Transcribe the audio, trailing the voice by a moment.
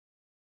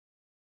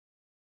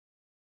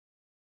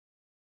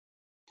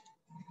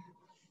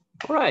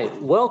All right,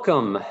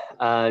 welcome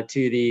to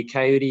the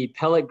Coyote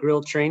Pellet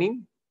Grill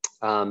training.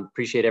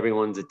 Appreciate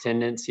everyone's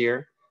attendance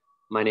here.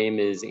 My name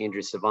is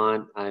Andrew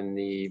Savant. I'm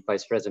the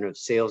Vice President of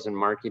Sales and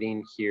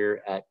Marketing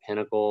here at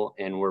Pinnacle,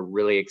 and we're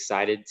really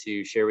excited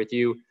to share with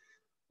you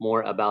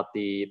more about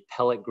the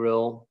pellet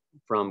grill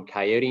from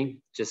Coyote.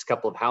 Just a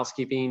couple of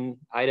housekeeping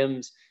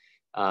items.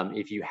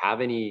 If you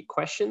have any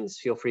questions,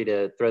 feel free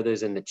to throw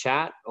those in the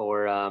chat,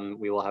 or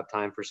we will have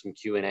time for some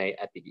Q&A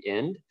at the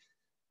end.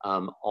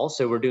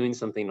 Also, we're doing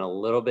something a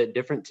little bit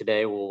different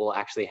today. We'll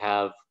actually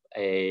have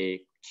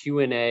a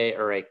Q&A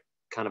or a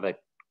kind of a,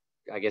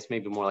 I guess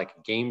maybe more like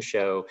a game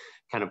show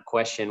kind of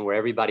question where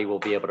everybody will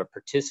be able to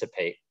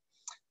participate.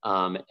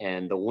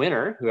 And the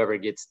winner, whoever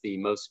gets the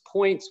most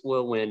points,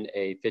 will win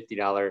a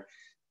 $50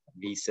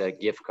 Visa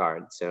gift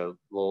card. So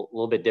a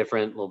little bit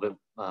different, a little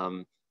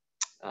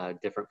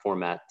bit different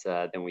format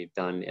than we've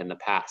done in the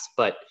past.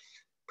 But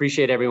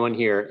appreciate everyone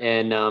here.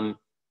 And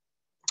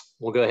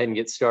we'll go ahead and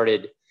get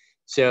started.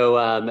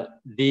 So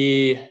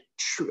the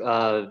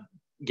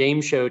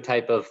game show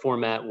type of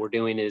format we're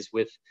doing is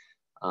with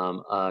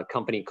a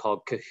company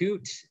called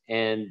Coyote,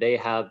 and they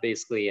have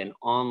basically an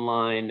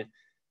online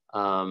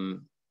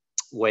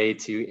way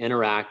to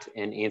interact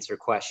and answer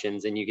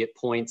questions, and you get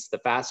points the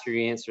faster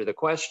you answer the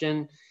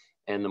question,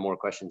 and the more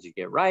questions you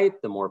get right,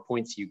 the more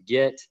points you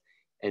get.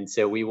 And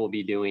so we will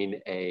be doing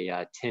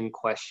a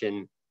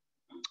 10-question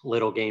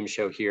little game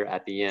show here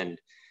at the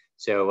end.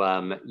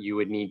 So you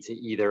would need to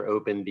either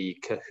open the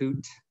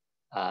Coyote.it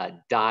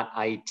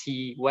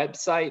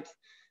website,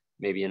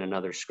 maybe in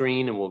another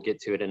screen, and we'll get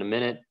to it in a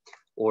minute,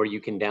 or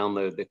you can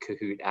download the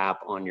Coyote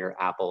app on your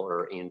Apple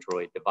or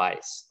Android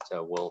device.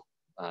 So we'll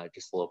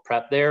just a little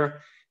prep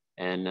there,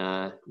 and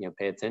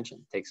pay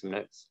attention, take some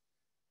notes.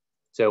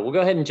 So we'll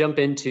go ahead and jump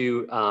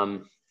into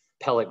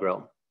pellet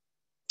grill.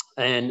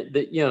 And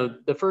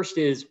the first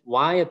is,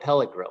 why a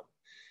pellet grill?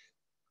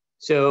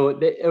 So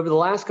over the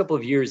last couple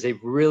of years,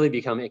 they've really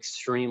become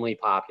extremely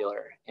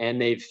popular, and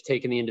they've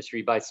taken the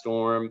industry by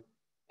storm,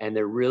 and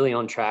they're really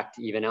on track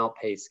to even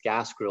outpace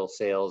gas grill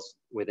sales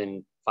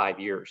within 5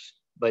 years.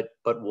 But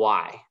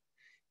why?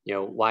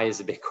 Why is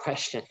a big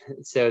question.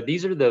 So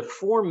these are the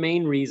 4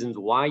 main reasons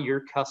why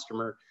your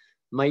customer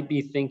might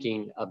be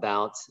thinking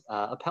about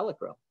a pellet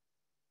grill.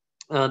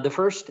 The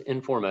first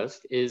and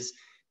foremost is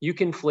you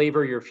can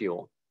flavor your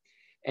fuel.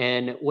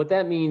 And what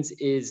that means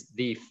is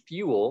the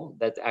fuel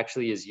that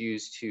actually is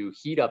used to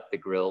heat up the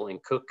grill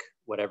and cook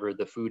whatever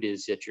the food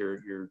is that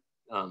you're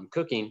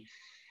cooking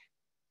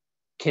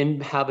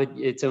can have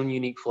its own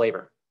unique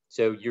flavor.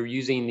 So you're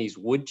using these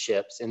wood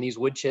chips, and these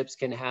wood chips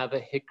can have a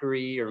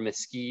hickory or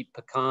mesquite,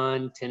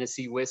 pecan,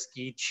 Tennessee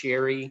whiskey,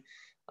 cherry.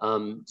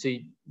 So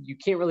you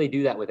can't really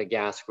do that with a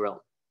gas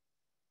grill.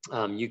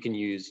 You can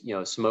use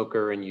a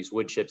smoker and use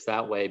wood chips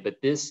that way,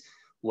 but this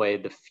way,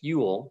 the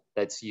fuel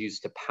that's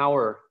used to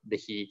power the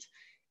heat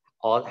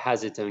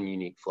has its own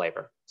unique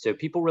flavor. So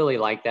people really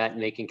like that,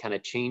 and they can kind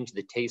of change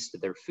the taste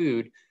of their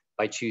food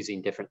by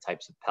choosing different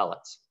types of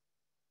pellets.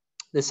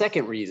 The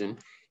second reason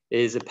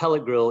is a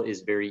pellet grill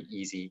is very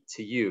easy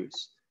to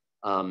use.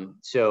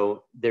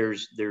 So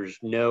there's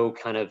no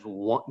kind of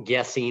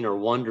guessing or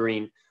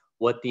wondering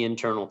what the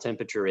internal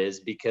temperature is,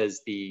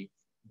 because the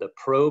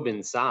probe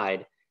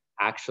inside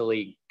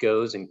actually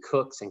goes and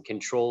cooks and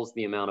controls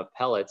the amount of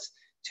pellets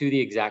to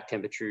the exact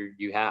temperature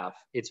you have.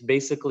 It's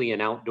basically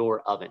an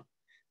outdoor oven,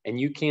 and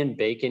you can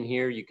bake in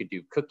here. You could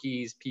do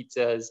cookies,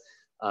 pizzas,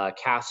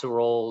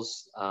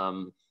 casseroles.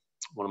 One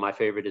of my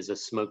favorite is a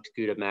smoked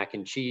Gouda mac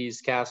and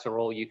cheese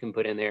casserole you can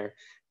put in there.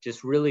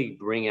 Just really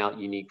bring out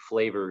unique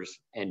flavors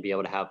and be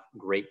able to have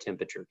great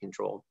temperature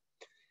control.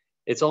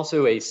 It's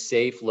also a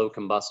safe, low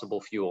combustible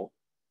fuel,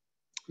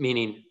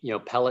 meaning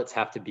pellets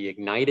have to be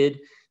ignited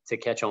to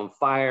catch on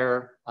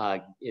fire.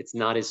 It's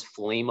not as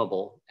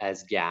flammable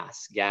as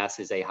gas. Gas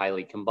is a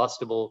highly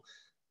combustible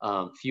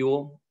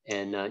fuel,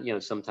 and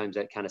sometimes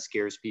that kind of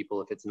scares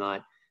people if it's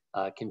not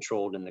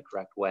controlled in the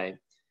correct way.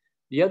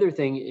 The other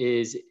thing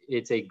is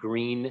it's a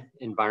green,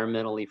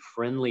 environmentally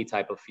friendly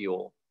type of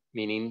fuel,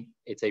 meaning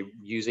it's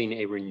using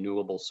a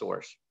renewable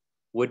source.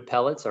 Wood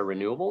pellets are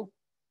renewable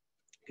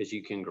because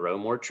you can grow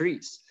more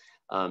trees.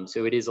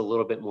 So it is a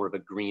little bit more of a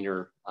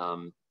greener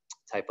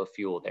type of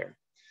fuel there.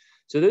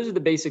 So those are the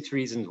basic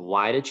reasons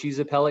why to choose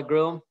a pellet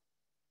grill.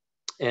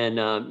 And,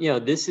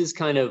 this is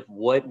kind of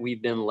what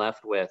we've been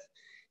left with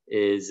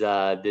is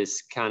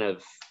this kind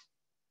of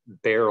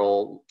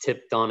barrel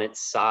tipped on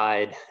its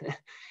side.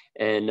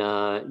 And,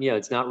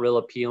 it's not real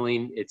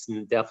appealing. It's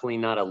definitely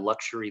not a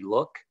luxury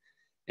look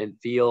and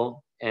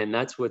feel. And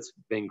that's what's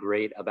been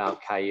great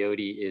about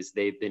Coyote is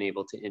they've been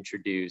able to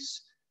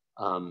introduce,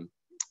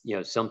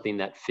 something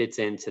that fits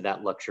into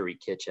that luxury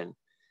kitchen.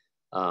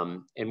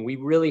 And we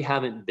really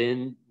haven't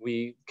been,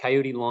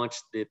 Coyote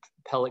launched the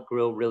pellet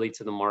grill really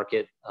to the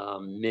market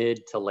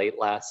mid to late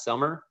last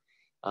summer.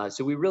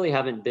 So we really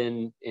haven't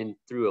been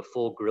through a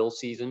full grill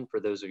season for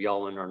those of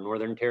y'all in our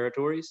northern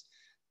territories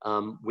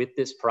with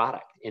this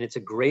product. And it's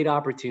a great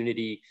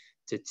opportunity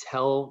to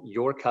tell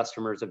your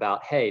customers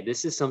about, hey,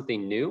 this is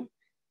something new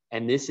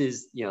And this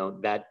is, you know,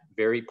 that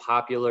very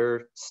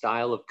popular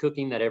style of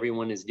cooking that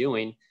everyone is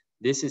doing.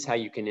 This is how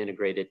you can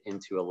integrate it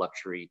into a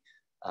luxury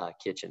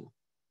kitchen.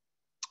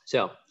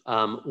 So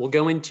we'll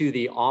go into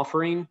the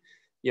offering,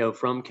 you know,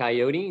 from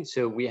Coyote.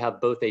 So we have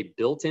both a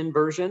built-in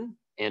version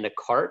and a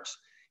cart,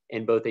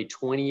 and both a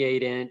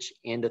 28-inch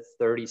and a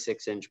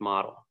 36-inch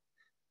model.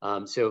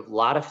 So a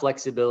lot of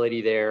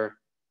flexibility there.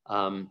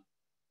 And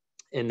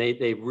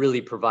they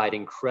really provide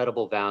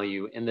incredible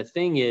value. And the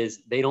thing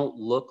is, they don't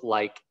look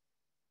like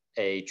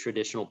a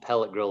traditional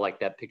pellet grill like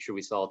that picture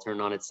we saw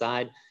turned on its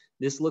side.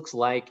 This looks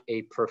like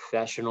a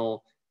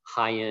professional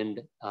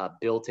high-end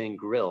built-in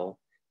grill.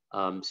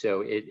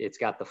 So it's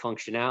got the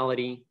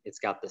functionality, it's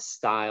got the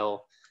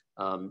style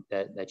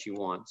that you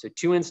want. So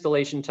 2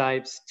 installation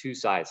types, 2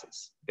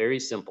 sizes, very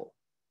simple.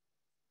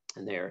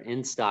 And they're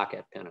in stock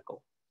at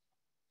Pinnacle.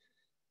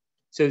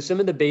 So some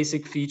of the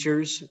basic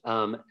features,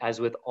 as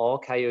with all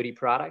Coyote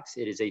products,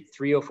 it is a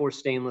 304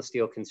 stainless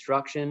steel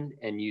construction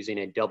and using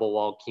a double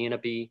walled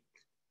canopy.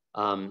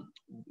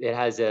 It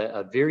has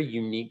a very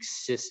unique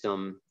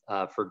system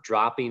for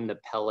dropping the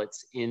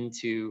pellets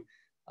into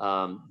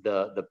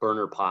the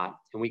burner pot,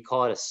 and we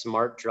call it a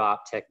smart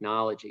drop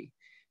technology.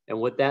 And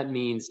what that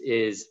means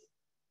is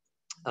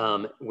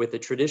with a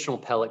traditional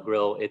pellet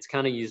grill, it's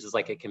kind of used as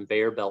like a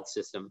conveyor belt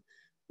system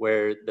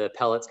where the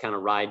pellets kind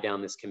of ride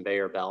down this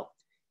conveyor belt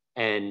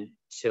and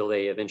till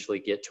they eventually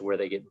get to where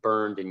they get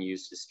burned and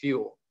used as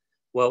fuel.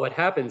 Well, what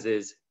happens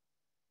is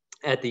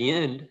at the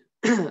end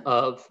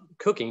of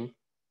cooking,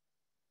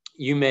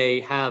 you may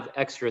have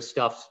extra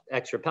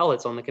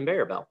pellets on the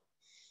conveyor belt.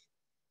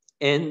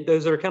 And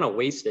those are kind of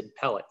wasted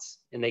pellets,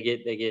 and they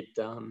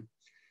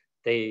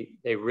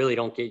really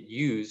don't get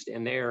used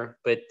in there,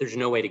 but there's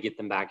no way to get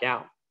them back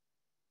out.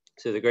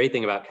 So the great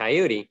thing about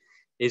Coyote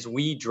is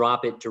we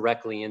drop it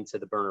directly into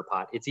the burner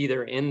pot. It's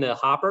either in the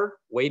hopper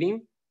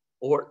waiting,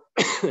 or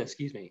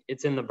excuse me,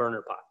 it's in the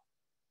burner pot.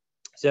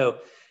 So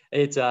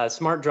it's a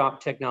smart drop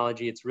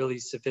technology. It's really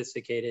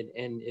sophisticated,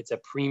 and it's a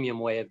premium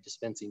way of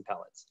dispensing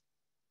pellets.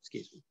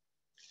 Excuse me.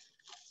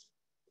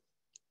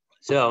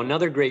 So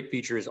another great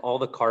feature is all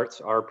the carts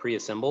are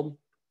pre-assembled.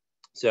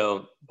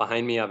 So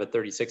behind me, I have a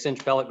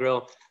 36-inch pellet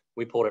grill.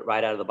 We pulled it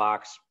right out of the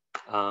box,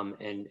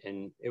 and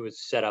it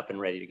was set up and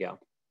ready to go.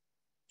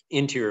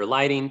 Interior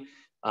lighting,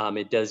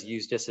 it does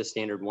use just a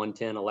standard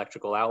 110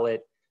 electrical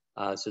outlet.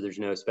 So there's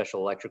no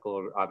special electrical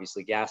or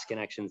obviously gas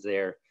connections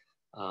there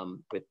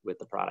with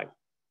the product.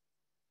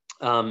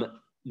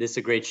 This is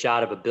a great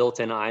shot of a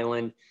built-in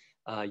island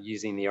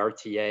using the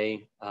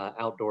RTA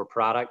outdoor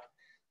product.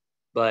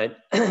 But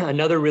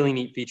another really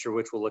neat feature,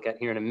 which we'll look at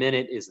here in a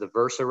minute, is the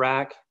Versa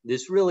Rack.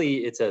 This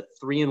really, it's a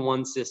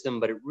 3-in-1 system,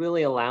 but it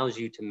really allows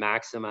you to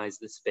maximize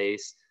the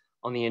space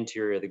on the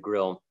interior of the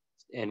grill,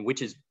 and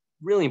which is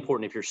really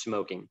important if you're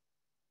smoking.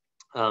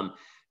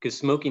 Because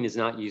smoking is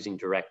not using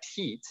direct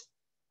heat.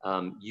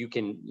 You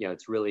can, you know,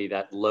 it's really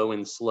that low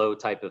and slow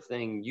type of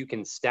thing. You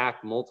can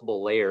stack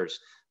multiple layers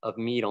of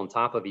meat on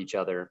top of each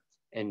other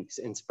and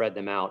spread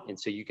them out. And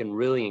so you can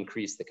really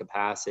increase the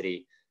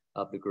capacity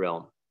of the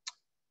grill.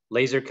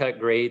 Laser cut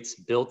grates,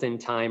 built-in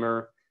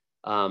timer.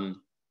 And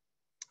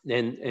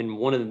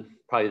one of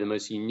probably the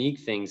most unique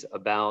things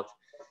about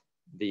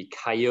the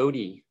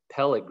Coyote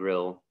pellet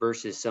grill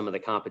versus some of the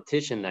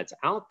competition that's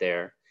out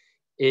there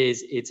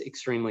is it's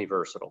extremely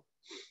versatile.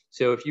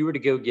 So if you were to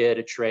go get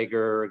a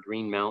Traeger, a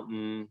Green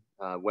Mountain,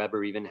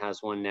 Weber even has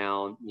one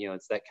now, you know,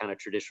 it's that kind of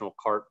traditional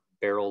cart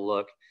barrel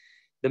look.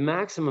 The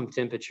maximum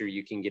temperature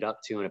you can get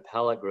up to in a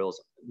pellet grill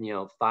is, you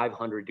know,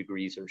 500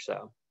 degrees or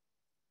so.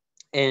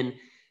 And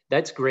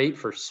that's great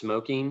for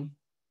smoking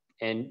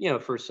and, you know,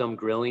 for some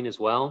grilling as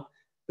well,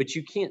 but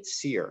you can't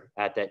sear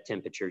at that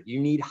temperature. You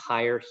need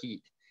higher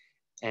heat.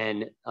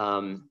 And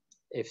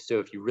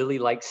if you really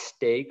like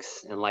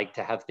steaks and like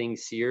to have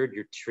things seared,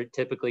 you're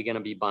typically going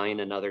to be buying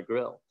another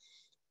grill.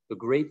 The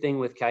great thing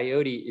with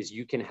Coyote is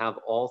you can have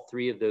all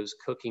 3 of those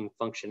cooking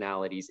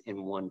functionalities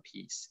in one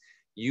piece.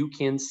 You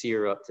can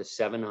sear up to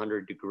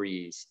 700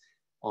 degrees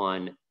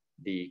on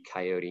the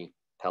Coyote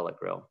pellet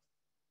grill.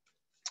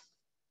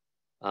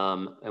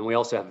 And we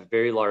also have a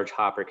very large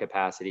hopper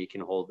capacity,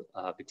 can hold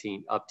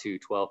between up to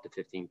 12 to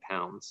 15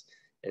 pounds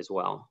as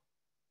well.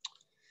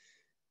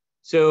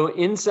 So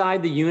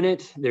inside the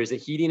unit, there's a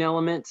heating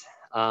element,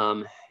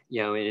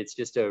 you know, and it's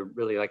just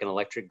really like an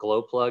electric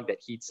glow plug that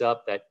heats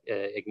up, that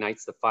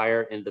ignites the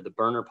fire into the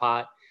burner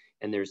pot.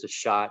 And there's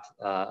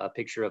a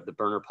picture of the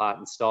burner pot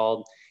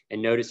installed.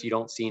 And notice you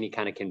don't see any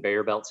kind of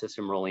conveyor belt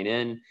system rolling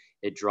in.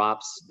 It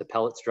drops, the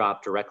pellets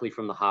drop directly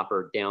from the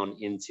hopper down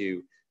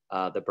into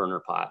the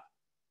burner pot.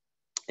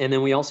 And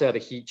then we also have a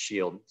heat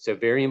shield. So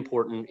very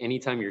important,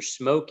 anytime you're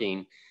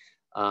smoking,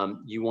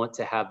 you want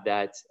to have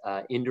that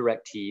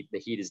indirect heat. The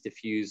heat is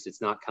diffused.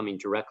 It's not coming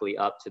directly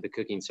up to the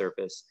cooking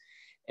surface.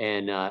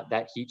 And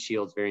that heat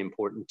shield is very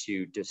important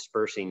to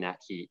dispersing that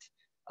heat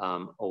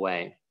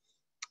away.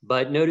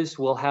 But notice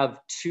we'll have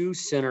 2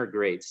 center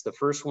grates. The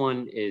first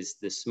one is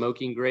the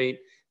smoking grate.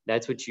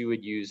 That's what you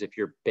would use if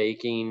you're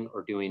baking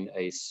or doing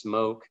a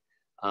smoke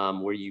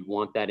where you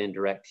want that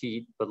indirect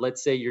heat. But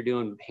let's say you're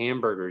doing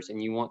hamburgers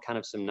and you want kind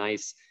of some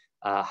nice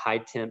high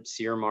temp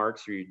sear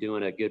marks, or you're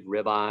doing a good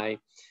ribeye.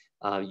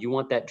 You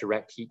want that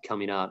direct heat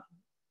coming up.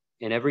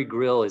 And every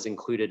grill is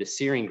included a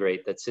searing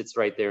grate that sits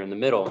right there in the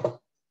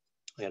middle.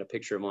 I got a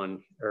picture of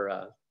one, or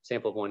a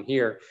sample of one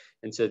here.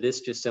 And so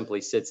this just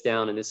simply sits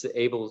down, and this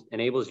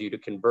enables you to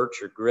convert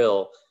your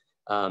grill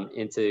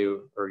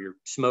into, or your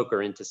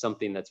smoker into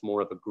something that's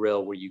more of a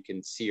grill where you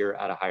can sear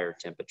at a higher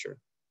temperature.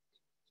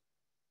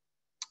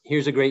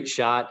 Here's a great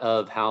shot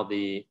of how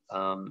the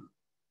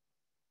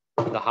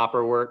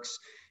hopper works.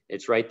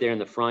 It's right there in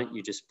the front.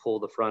 You just pull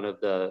the front of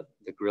the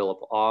grill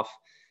up off,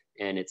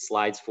 and it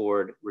slides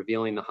forward,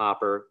 revealing the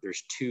hopper.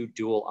 There's two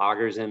dual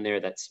augers in there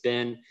that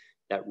spin,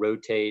 that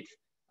rotate.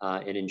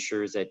 It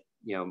ensures that,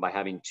 you know, by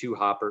having two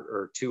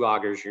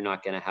augers, you're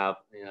not going to have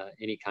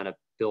any kind of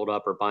build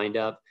up or bind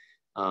up.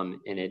 And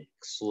it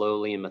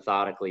slowly and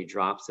methodically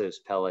drops those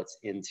pellets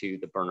into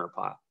the burner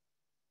pot.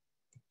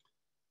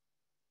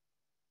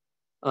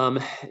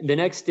 The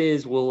next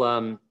is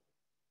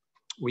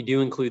we do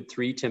include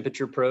 3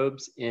 temperature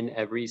probes in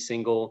every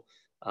single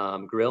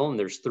grill, and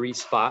there's 3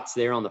 spots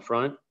there on the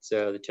front.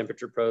 So the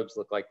temperature probes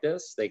look like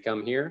this. They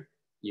come here.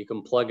 You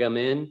can plug them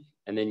in,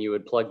 and then you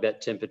would plug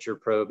that temperature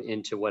probe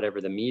into whatever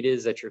the meat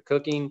is that you're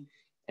cooking,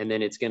 and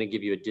then it's going to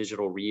give you a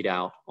digital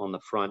readout on the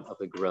front of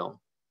the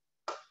grill.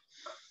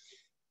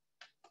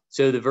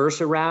 So the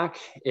Versa Rack,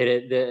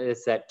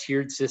 it's that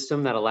tiered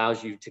system that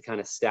allows you to kind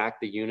of stack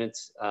the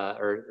units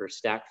or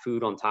stack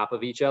food on top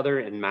of each other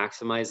and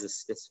maximize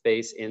the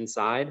space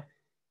inside.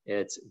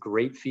 It's a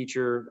great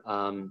feature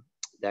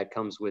that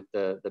comes with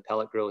the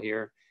pellet grill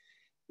here.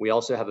 We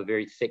also have a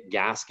very thick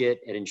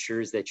gasket. It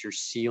ensures that you're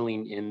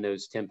sealing in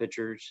those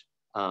temperatures,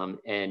 and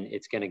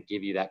it's going to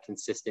give you that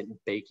consistent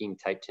baking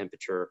type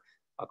temperature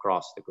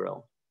across the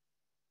grill.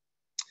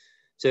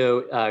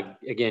 So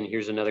again,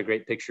 here's another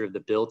great picture of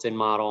the built-in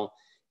model.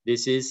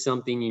 This is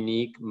something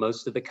unique.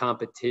 Most of the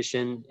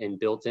competition in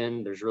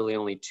built-in, there's really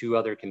only 2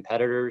 other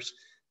competitors.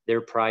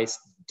 They're priced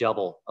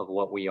double of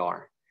what we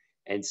are.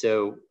 And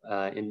so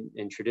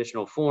in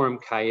traditional form,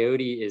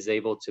 Coyote is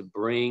able to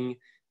bring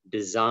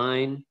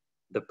design,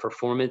 the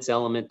performance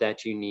element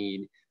that you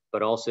need,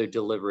 but also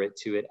deliver it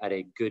to it at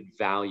a good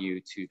value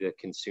to the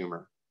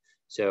consumer.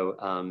 So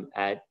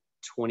at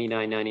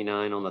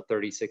 $29.99 on the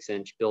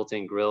 36-inch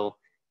built-in grill,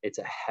 it's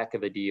a heck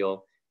of a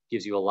deal.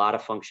 Gives you a lot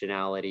of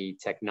functionality,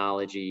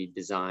 technology,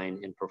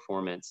 design, and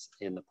performance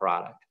in the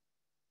product.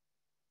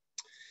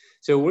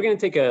 So we're going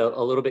to take a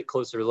little bit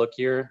closer look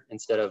here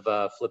instead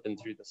of flipping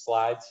through the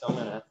slides. So I'm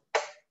going to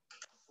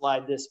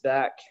slide this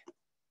back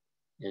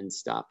and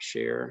stop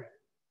share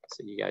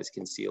so you guys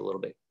can see a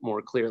little bit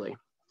more clearly.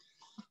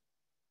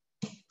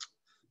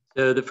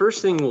 So the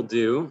first thing we'll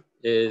do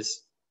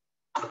is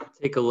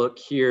take a look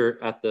here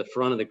at the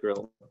front of the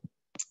grill.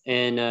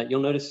 And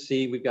you'll notice,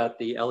 we've got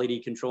the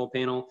LED control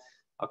panel.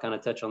 I'll kind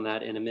of touch on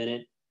that in a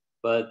minute.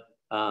 But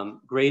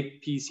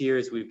great piece here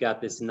is we've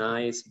got this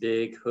nice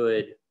big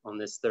hood on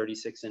this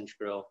 36-inch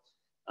grill.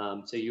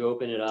 So you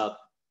open it up,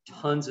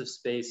 tons of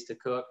space to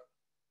cook.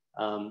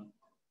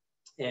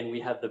 And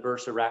we have the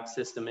Versa Rack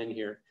system in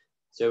here.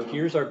 So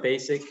here's our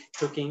basic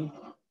cooking,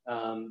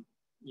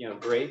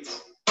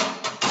 grates.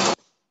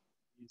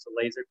 Use the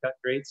laser cut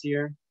grates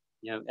here,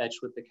 etched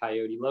with the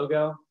Coyote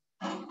logo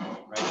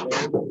right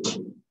there.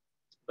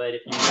 But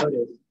if you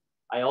notice,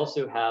 I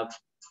also have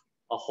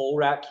a whole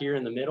rack here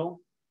in the middle,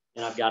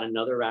 and I've got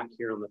another rack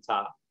here on the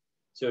top.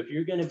 So if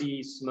you're going to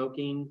be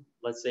smoking,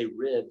 let's say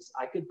ribs,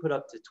 I could put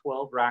up to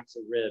 12 racks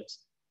of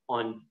ribs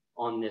on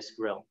this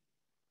grill.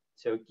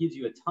 So it gives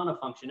you a ton of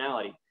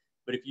functionality.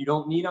 But if you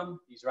don't need them,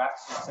 these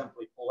racks just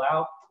simply pull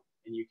out,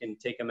 and you can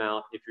take them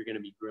out if you're going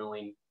to be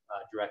grilling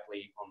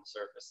directly on the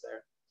surface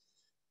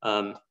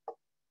there.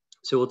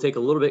 So we'll take a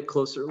little bit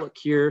closer look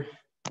here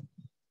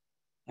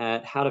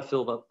at how to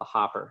fill up the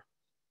hopper.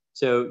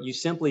 So you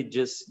simply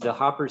the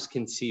hopper's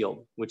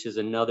concealed, which is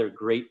another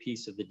great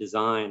piece of the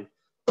design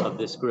of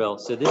this grill.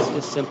 So this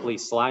just simply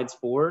slides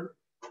forward,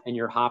 and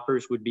your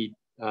hoppers would be,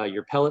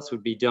 your pellets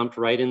would be dumped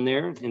right in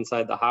there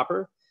inside the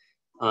hopper.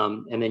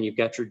 And then you've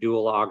got your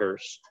dual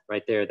augers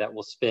right there that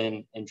will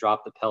spin and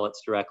drop the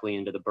pellets directly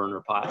into the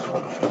burner pot.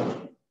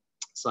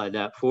 Slide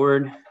that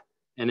forward.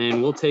 And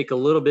then we'll take a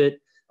little bit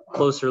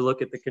closer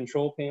look at the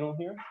control panel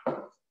here.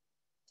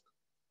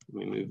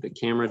 Let me move the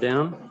camera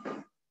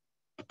down.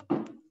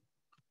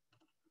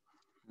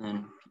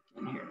 And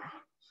in here.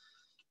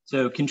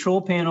 So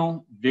control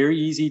panel, very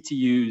easy to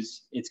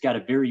use. It's got a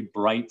very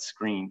bright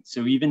screen.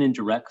 So even in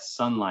direct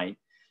sunlight,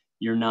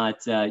 you're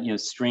not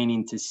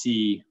straining to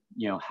see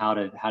how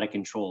to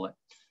control it.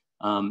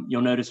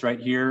 You'll notice right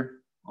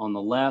here on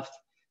the left,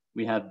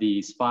 we have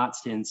the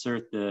spots to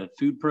insert the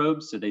food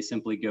probes. So they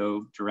simply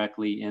go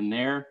directly in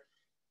there.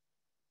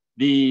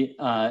 The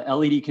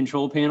LED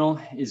control panel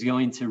is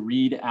going to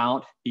read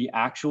out the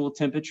actual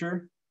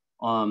temperature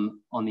on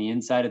the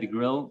inside of the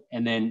grill,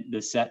 and then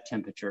the set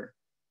temperature.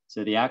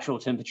 So the actual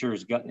temperature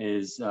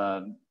is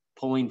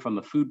pulling from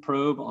a food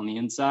probe on the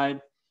inside,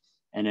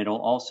 and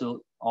it'll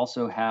also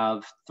also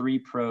have 3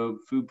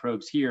 food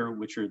probes here,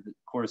 which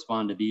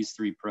correspond to these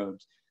 3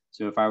 probes.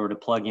 So if I were to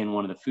plug in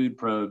one of the food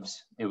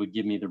probes, it would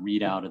give me the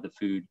readout of the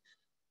food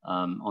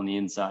on the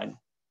inside.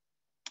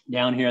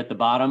 Down here at the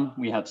bottom,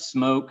 we have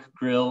smoke,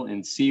 grill,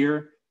 and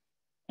sear.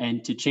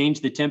 And to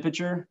change the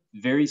temperature,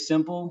 very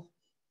simple.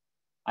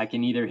 I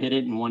can either hit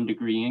it in 1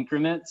 degree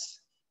increments,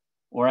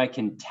 or I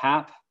can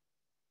tap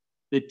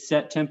the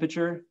set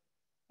temperature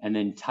and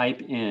then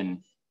type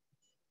in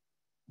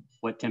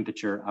what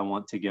temperature I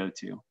want to go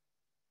to.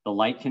 The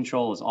light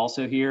control is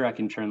also here. I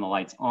can turn the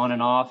lights on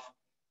and off.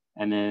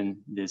 And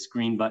then this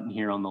green button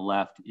here on the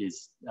left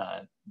is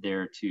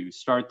there to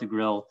start the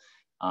grill.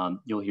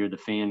 You'll hear the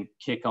fan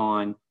kick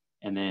on,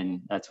 and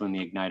then that's when the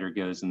igniter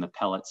goes and the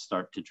pellets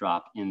start to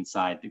drop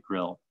inside the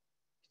grill.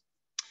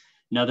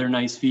 Another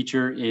nice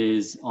feature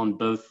is on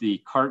both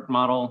the cart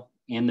model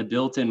and the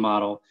built-in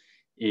model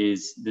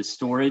is the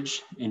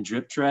storage and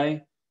drip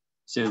tray.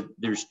 So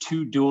there's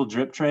 2 dual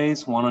drip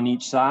trays, 1 on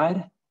each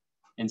side.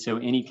 And so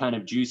any kind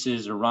of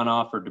juices or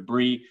runoff or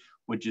debris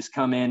would just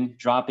come in,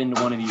 drop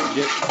into one of these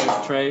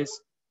drip trays.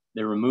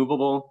 They're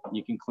removable.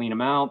 You can clean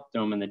them out,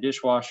 throw them in the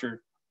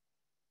dishwasher.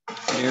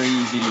 Very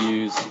easy to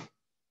use.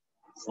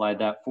 Slide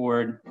that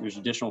forward. There's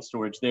additional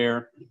storage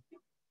there.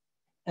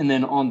 And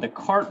then on the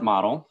cart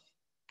model,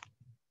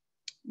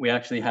 we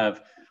actually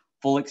have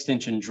full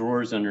extension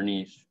drawers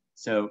underneath.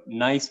 So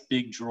nice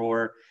big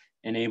drawer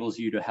enables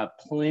you to have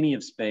plenty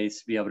of space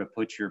to be able to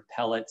put your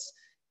pellets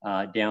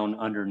down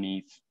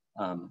underneath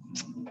on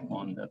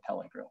the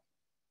pellet grill.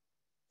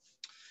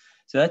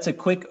 So that's a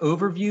quick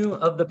overview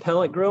of the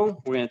pellet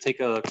grill. We're going to take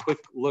a quick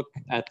look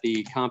at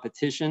the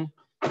competition,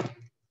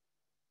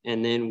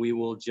 and then we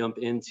will jump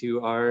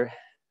into our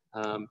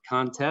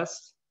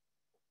contest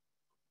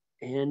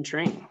and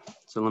training.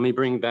 So let me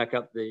bring back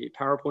up the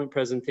PowerPoint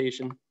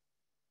presentation,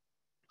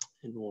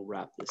 and we'll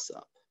wrap this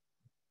up.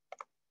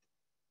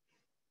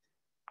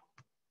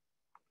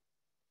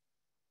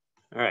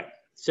 All right,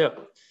 so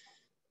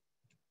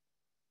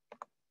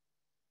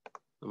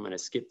I'm going to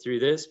skip through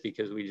this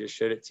because we just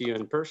showed it to you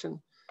in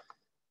person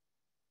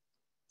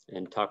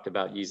and talked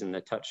about using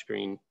the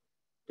touchscreen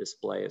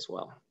display as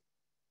well.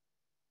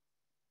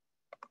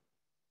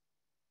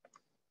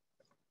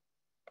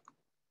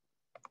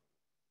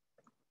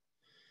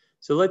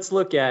 So let's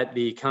look at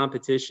the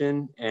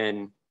competition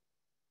and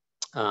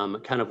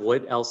kind of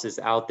what else is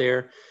out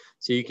there.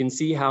 So you can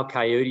see how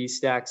Coyote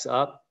stacks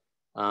up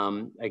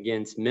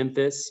against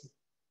Memphis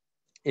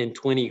and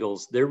Twin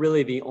Eagles. They're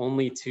really the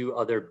only 2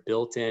 other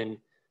built-in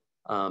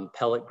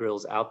pellet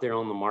grills out there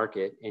on the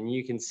market. And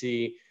you can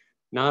see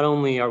not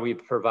only are we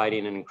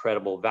providing an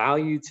incredible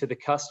value to the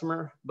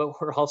customer, but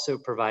we're also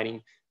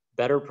providing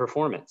better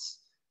performance.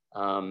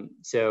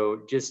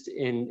 So just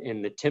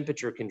in the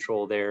temperature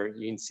control there,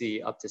 you can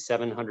see up to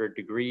 700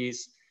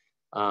 degrees.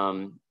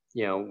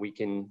 You know, we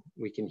can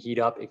heat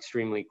up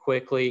extremely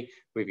quickly.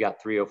 We've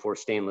got 304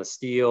 stainless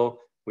steel.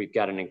 We've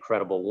got an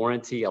incredible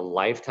warranty, a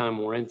lifetime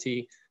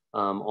warranty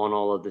on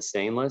all of the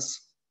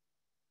stainless.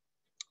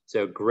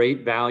 So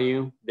great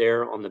value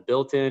there on the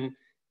built-in,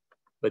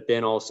 but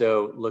then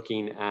also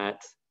looking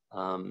at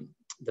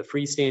the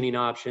freestanding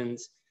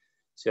options.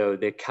 So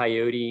the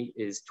Coyote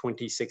is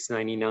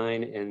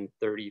 $26.99 and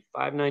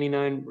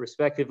 $35.99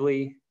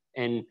 respectively.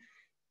 And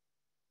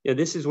you know,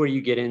 this is where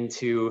you get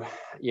into,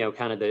 you know,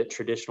 kind of the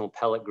traditional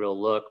pellet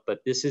grill look, but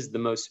this is the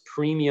most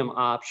premium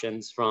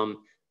options from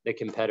the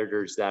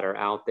competitors that are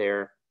out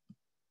there.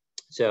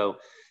 So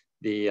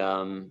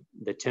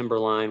the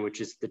Timberline,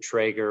 which is the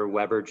Traeger,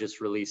 Weber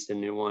just released a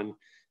new one,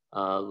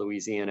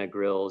 Louisiana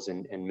Grills,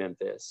 and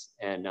Memphis.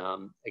 And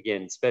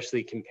again,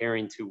 especially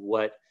comparing to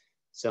what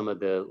some of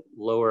the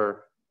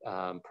lower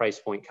price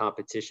point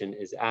competition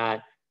is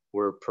at,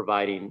 we're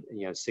providing,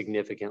 you know,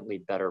 significantly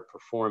better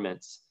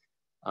performance.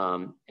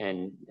 And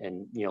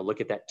you know, look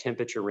at that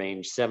temperature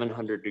range,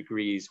 700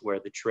 degrees, where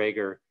the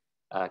Traeger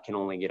can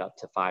only get up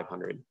to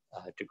 500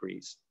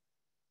 degrees.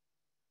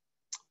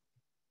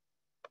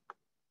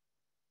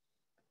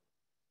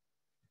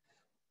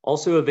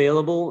 Also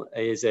available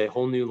is a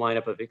whole new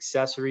lineup of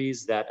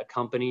accessories that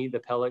accompany the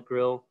pellet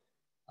grill.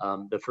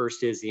 The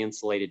first is the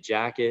insulated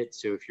jacket.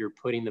 So if you're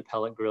putting the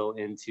pellet grill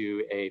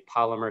into a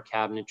polymer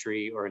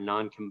cabinetry or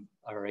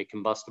a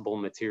combustible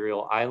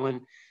material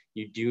island,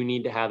 you do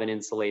need to have an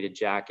insulated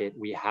jacket.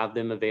 We have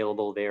them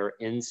available there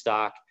in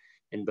stock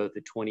in both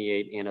a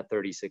 28 and a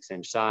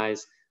 36-inch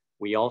size.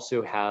 We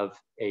also have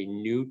a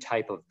new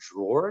type of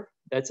drawer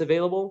that's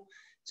available.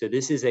 So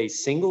this is a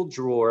single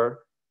drawer,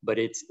 but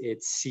it's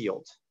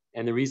sealed.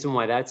 And the reason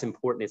why that's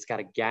important, it's got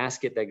a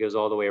gasket that goes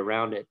all the way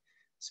around it.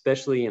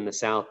 Especially in the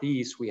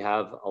Southeast, we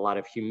have a lot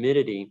of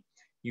humidity.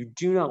 You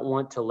do not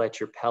want to let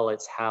your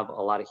pellets have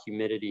a lot of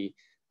humidity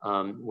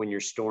when you're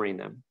storing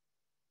them,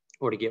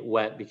 or to get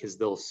wet, because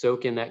they'll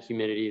soak in that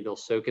humidity, they'll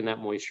soak in that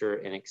moisture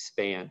and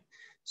expand.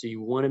 So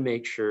you want to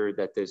make sure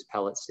that those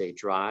pellets stay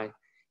dry.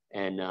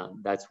 And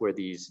that's where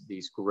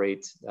these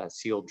great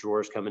sealed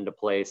drawers come into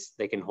place.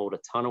 They can hold a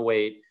ton of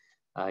weight.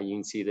 You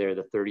can see there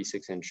the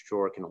 36-inch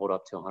drawer can hold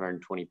up to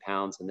 120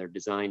 pounds, and they're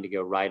designed to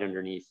go right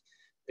underneath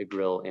the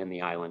grill and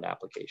the island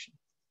application.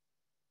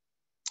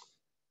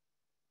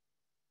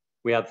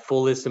 We have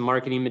full list of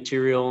marketing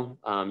material.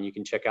 You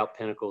can check out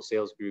Pinnacle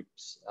Sales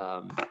Group's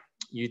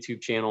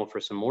YouTube channel for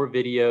some more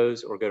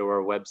videos, or go to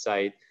our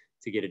website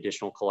to get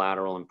additional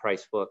collateral and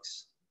price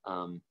books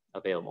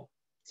available.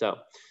 So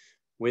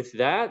with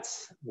that,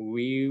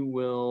 we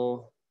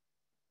will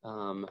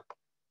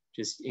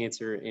just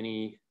answer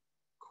any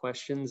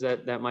questions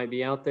that might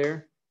be out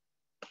there.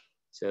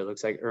 So it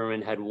looks like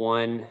Erwin had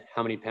one.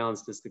 How many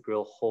pounds does the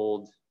grill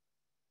hold?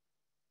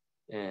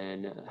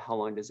 And how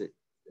long does it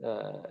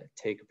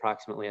take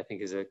approximately, I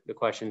think is the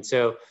question.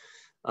 So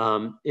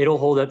it'll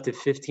hold up to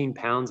 15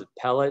 pounds of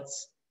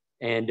pellets,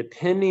 and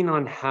depending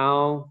on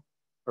how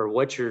or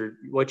what you're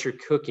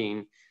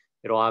cooking,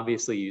 it'll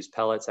obviously use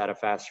pellets at a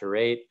faster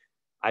rate.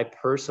 I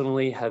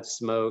personally have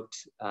smoked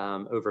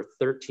over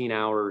 13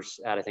 hours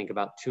at, I think,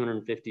 about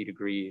 250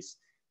 degrees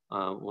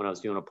when I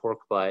was doing a pork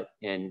butt,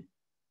 and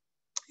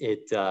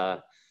it, I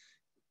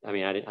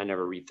mean, I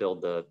never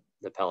refilled the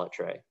pellet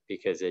tray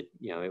because it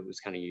was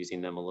kind of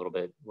using them a little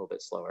bit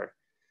slower.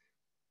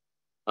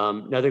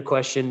 Another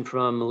question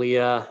from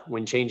Leah: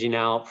 when changing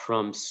out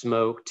from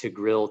smoke to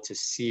grill to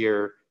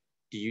sear,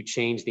 do you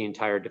change the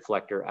entire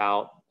deflector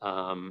out?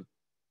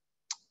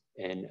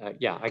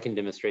 Yeah, I can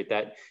demonstrate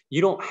that.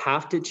 You don't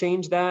have to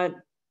change that,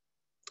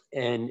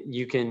 and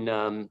you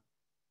can,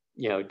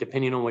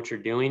 depending on what you're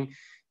doing,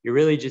 you're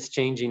really just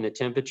changing the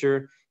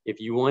temperature. If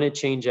you want to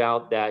change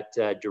out that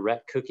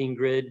direct cooking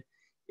grid,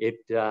 it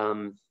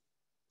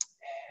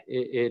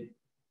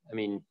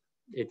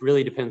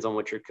really depends on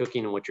what you're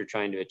cooking and what you're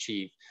trying to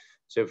achieve.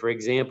 So for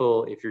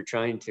example, if you're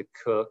trying to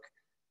cook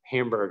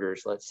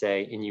hamburgers, let's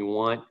say, and you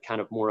want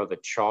kind of more of a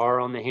char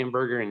on the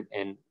hamburger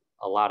and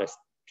a lot of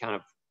kind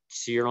of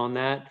sear on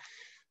that,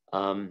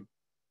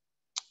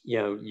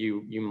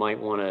 you might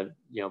want to,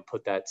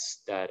 put that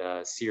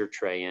sear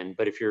tray in.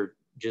 But if you're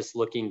just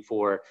looking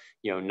for,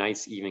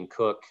 nice even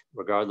cook,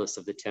 regardless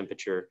of the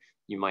temperature,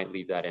 you might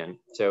leave that in.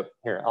 So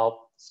here,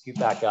 I'll scoot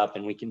back up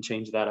and we can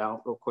change that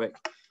out real quick.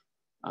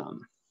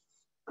 I'm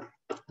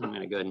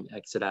gonna go ahead and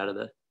exit out of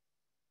the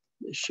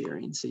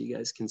sharing so you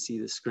guys can see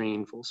the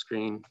screen, full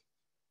screen.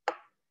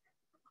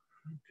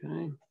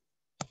 Okay,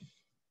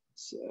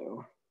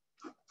 so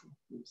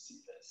let's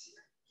see this.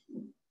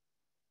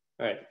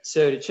 All right,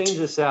 so to change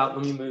this out,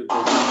 let me move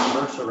the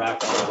commercial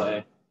rack out of the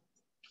way.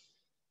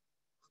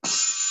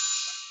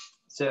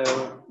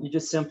 So you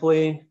just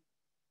simply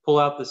pull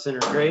out the center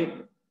grate.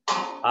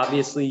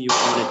 Obviously, you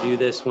want to do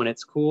this when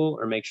it's cool,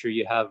 or make sure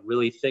you have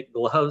really thick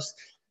gloves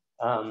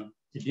to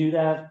do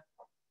that.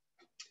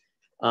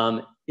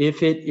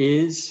 If it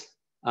is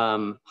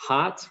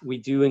hot, we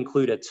do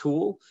include a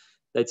tool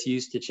that's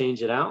used to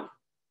change it out.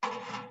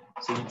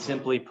 So you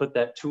simply put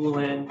that tool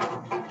in.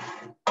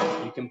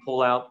 You can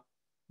pull out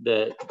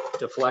the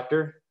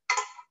deflector.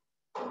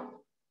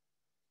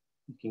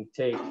 You can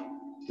take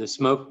the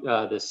smoke,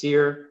 the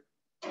sear,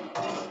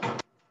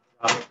 drop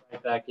it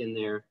right back in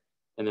there,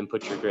 and then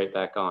put your grate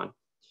back on.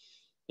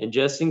 And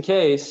just in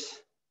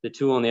case, the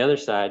tool on the other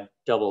side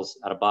doubles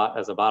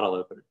as a bottle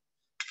opener,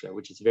 so,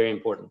 which is very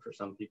important for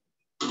some people.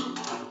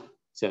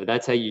 So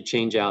that's how you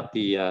change out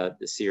the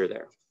sear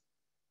there.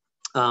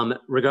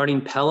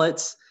 Regarding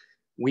pellets,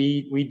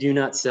 we do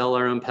not sell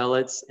our own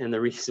pellets, and the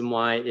reason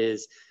why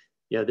is,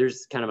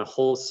 there's kind of a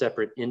whole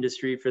separate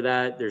industry for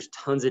that. There's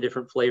tons of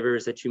different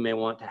flavors that you may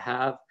want to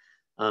have.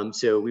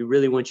 So we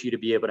really want you to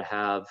be able to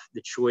have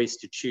the choice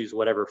to choose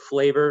whatever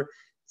flavor,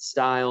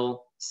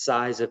 style,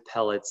 size of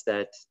pellets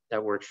that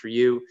works for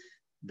you.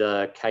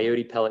 The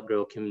Coyote pellet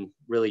grill can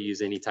really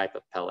use any type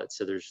of pellet.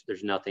 So there's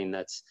nothing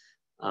that's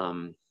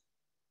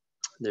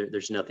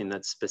there's nothing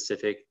that's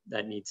specific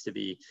that needs to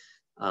be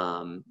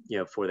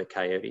for the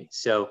Coyote.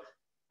 So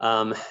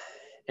and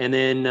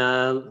then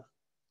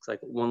looks like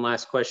one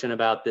last question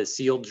about the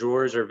sealed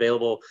drawers are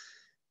available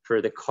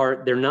for the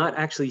cart. They're not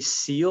actually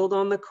sealed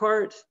on the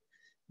cart.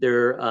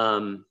 They're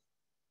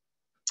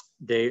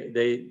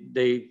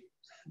they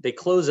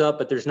close up,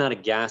 but there's not a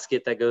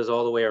gasket that goes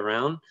all the way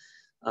around.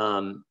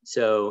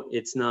 So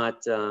it's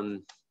not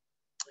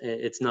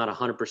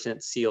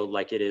 100% sealed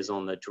like it is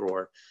on the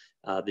drawer.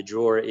 The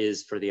drawer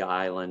is for the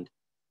island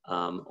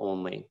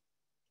only.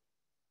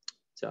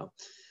 So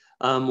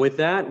with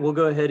that, we'll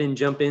go ahead and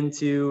jump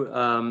into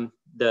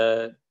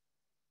the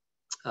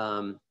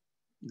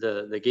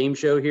game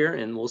show here,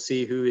 and we'll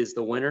see who is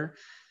the winner.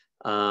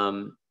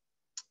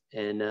 And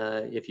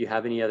if you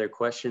have any other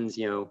questions,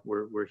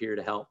 we're here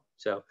to help.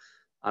 So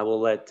I will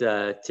let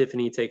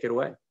Tiffany take it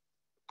away.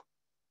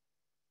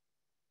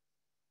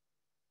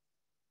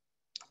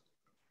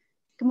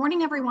 Good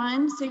morning,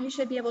 everyone. So you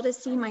should be able to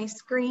see my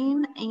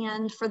screen.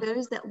 And for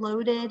those that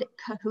loaded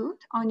Kahoot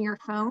on your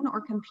phone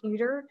or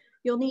computer,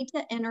 you'll need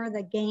to enter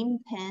the game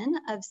PIN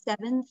of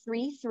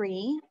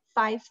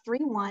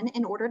 733531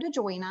 in order to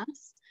join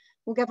us.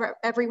 We'll give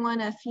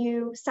everyone a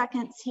few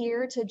seconds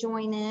here to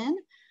join in.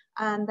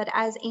 But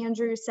as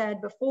Andrew said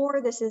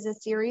before, this is a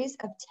series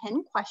of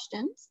 10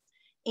 questions.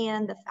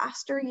 And the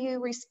faster you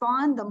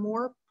respond, the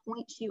more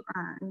points you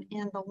earn.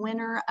 And the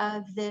winner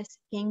of this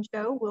game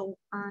show will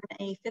earn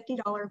a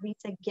 $50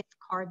 Visa gift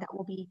card that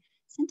will be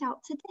sent out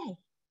today.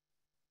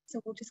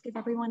 So we'll just give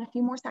everyone a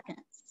few more seconds.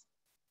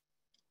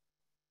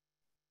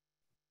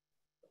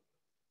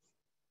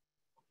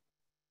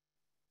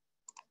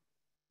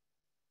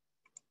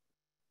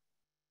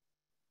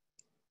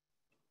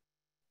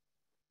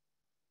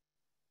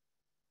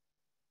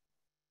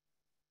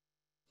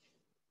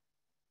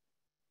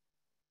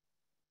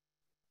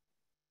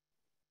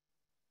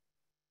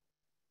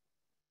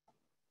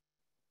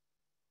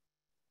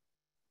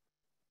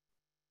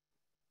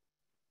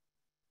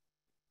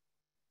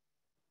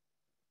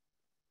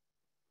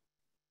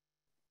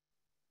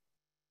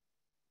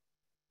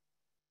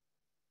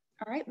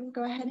 All right, we'll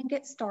go ahead and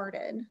get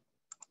started.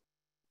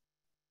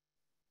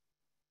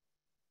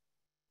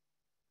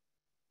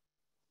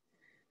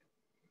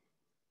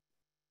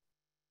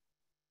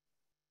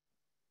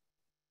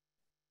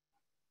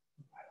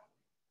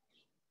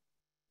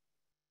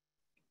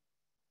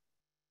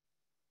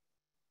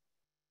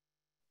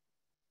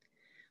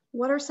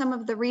 What are some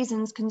of the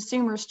reasons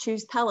consumers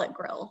choose pellet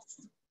grills?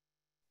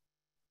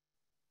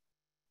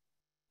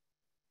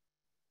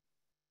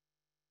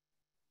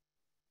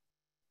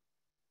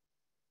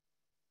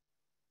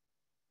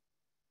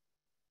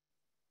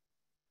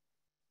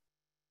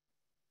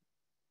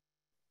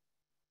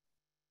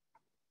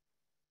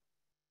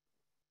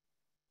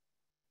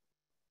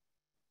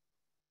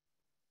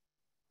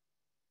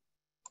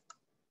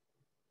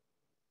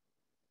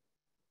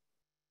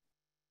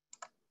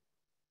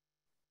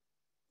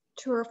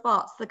 True or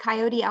false? The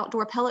Coyote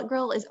outdoor pellet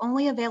grill is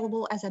only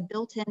available as a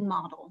built-in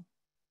model.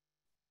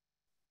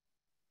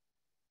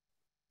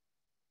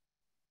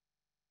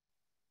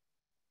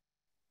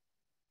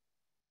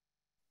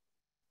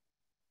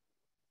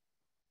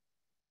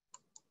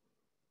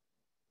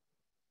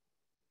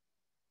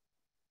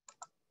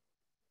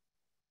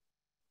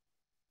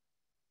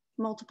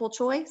 Multiple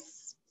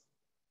choice.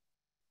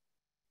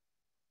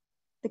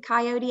 The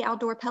Coyote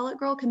outdoor pellet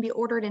grill can be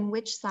ordered in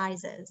which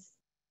sizes?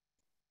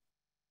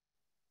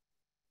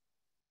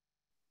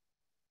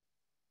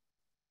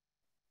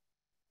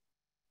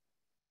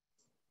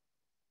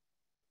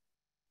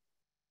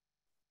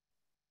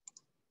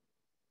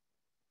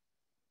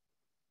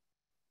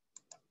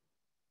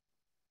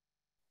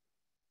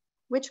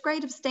 Which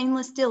grade of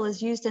stainless steel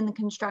is used in the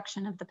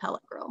construction of the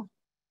pellet grill?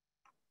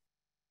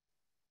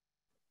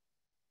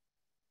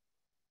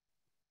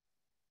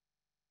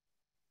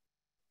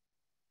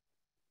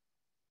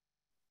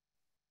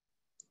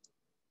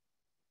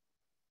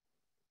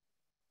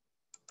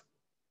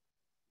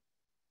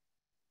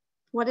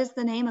 What is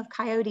the name of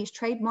Coyote's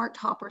trademarked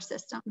hopper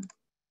system?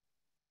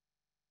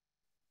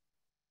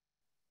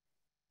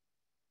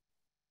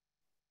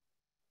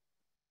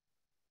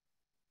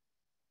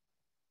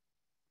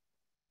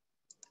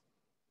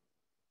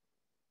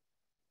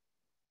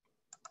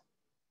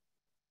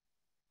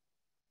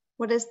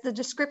 What is the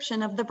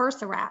description of the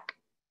Versa rack?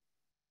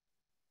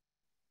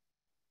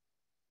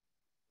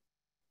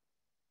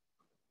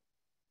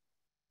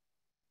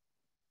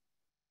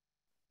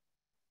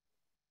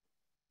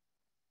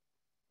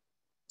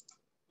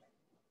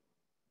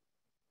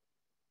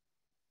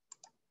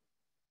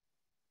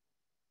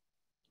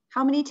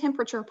 How many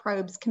temperature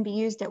probes can be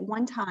used at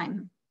one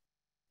time?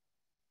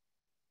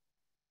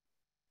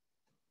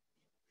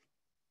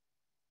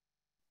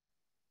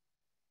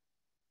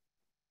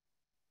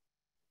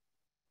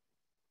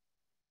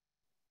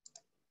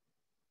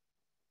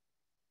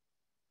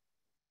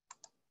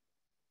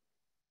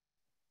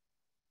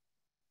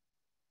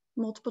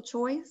 Multiple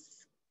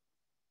choice.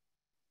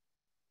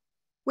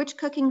 Which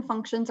cooking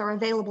functions are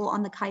available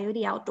on the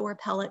Coyote outdoor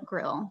pellet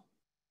grill?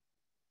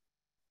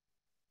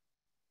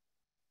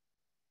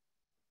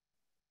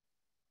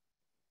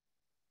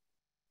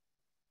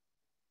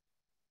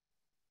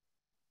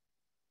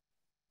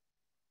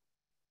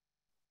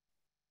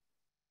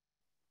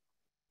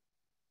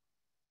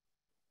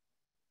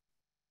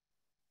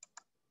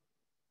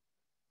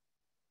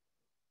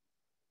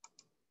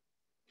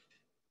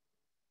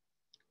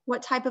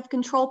 What type of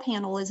control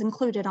panel is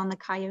included on the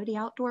Coyote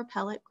outdoor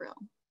pellet grill?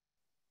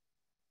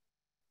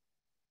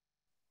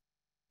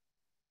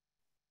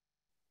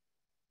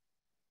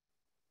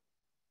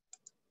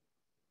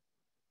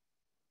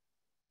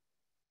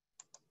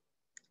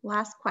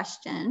 Last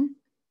question.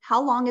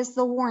 How long is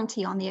the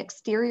warranty on the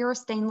exterior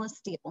stainless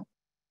steel?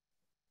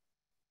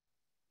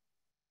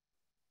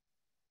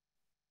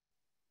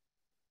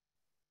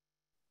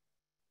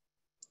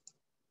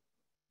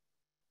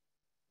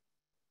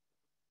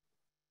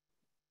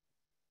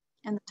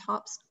 And the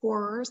top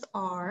scorers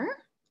are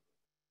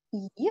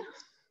E,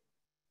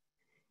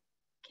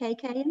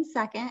 KK in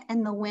second,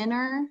 and the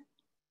winner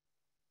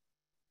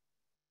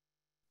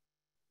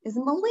is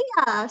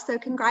Malia. So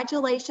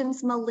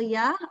congratulations,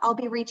 Malia. I'll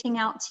be reaching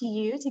out to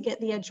you to get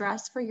the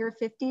address for your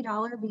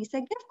 $50 Visa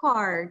gift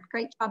card.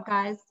 Great job,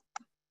 guys.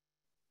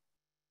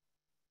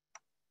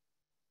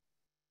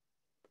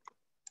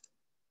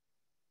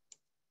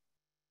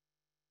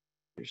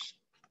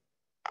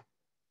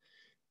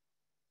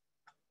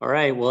 All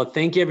right. Well,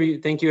 thank you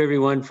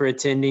everyone for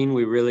attending.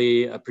 We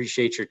really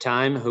appreciate your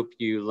time. Hope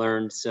you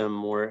learned some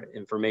more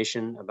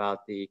information about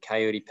the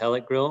Coyote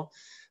pellet grill.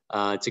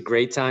 It's a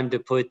great time to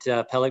put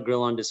pellet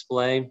grill on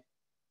display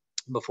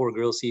before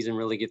grill season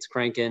really gets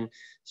cranking.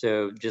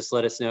 So just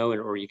let us know,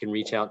 or you can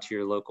reach out to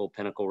your local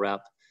Pinnacle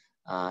rep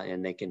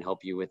and they can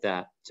help you with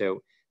that.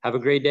 So have a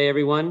great day,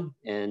 everyone,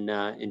 and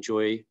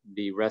enjoy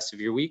the rest of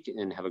your week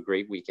and have a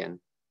great weekend.